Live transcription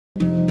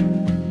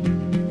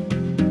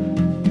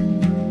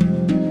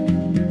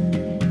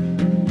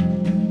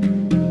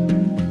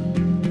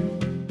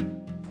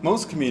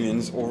Most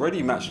chameleons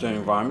already match their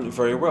environment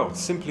very well,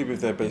 simply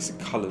with their basic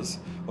colours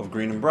of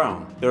green and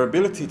brown. Their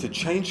ability to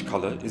change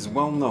colour is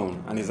well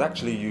known and is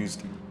actually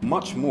used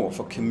much more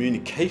for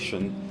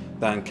communication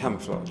than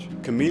camouflage.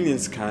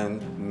 Chameleons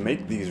can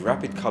make these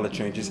rapid colour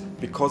changes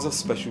because of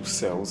special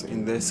cells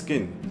in their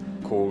skin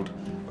called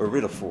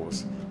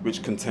iridophores,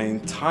 which contain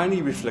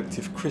tiny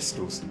reflective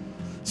crystals.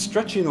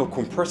 Stretching or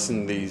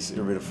compressing these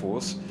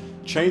iridophores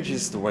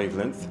changes the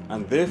wavelength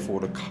and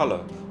therefore the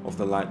colour of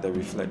the light they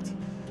reflect.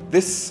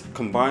 This,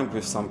 combined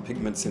with some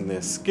pigments in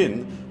their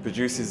skin,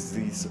 produces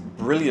these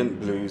brilliant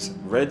blues,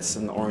 reds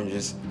and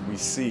oranges we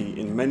see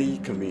in many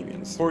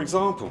chameleons. For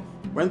example,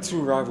 when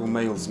two rival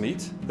males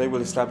meet, they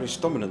will establish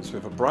dominance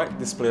with a bright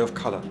display of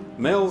colour.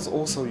 Males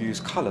also use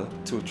colour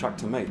to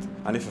attract a mate,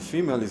 and if a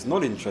female is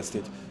not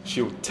interested,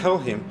 she'll tell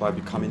him by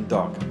becoming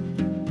dark.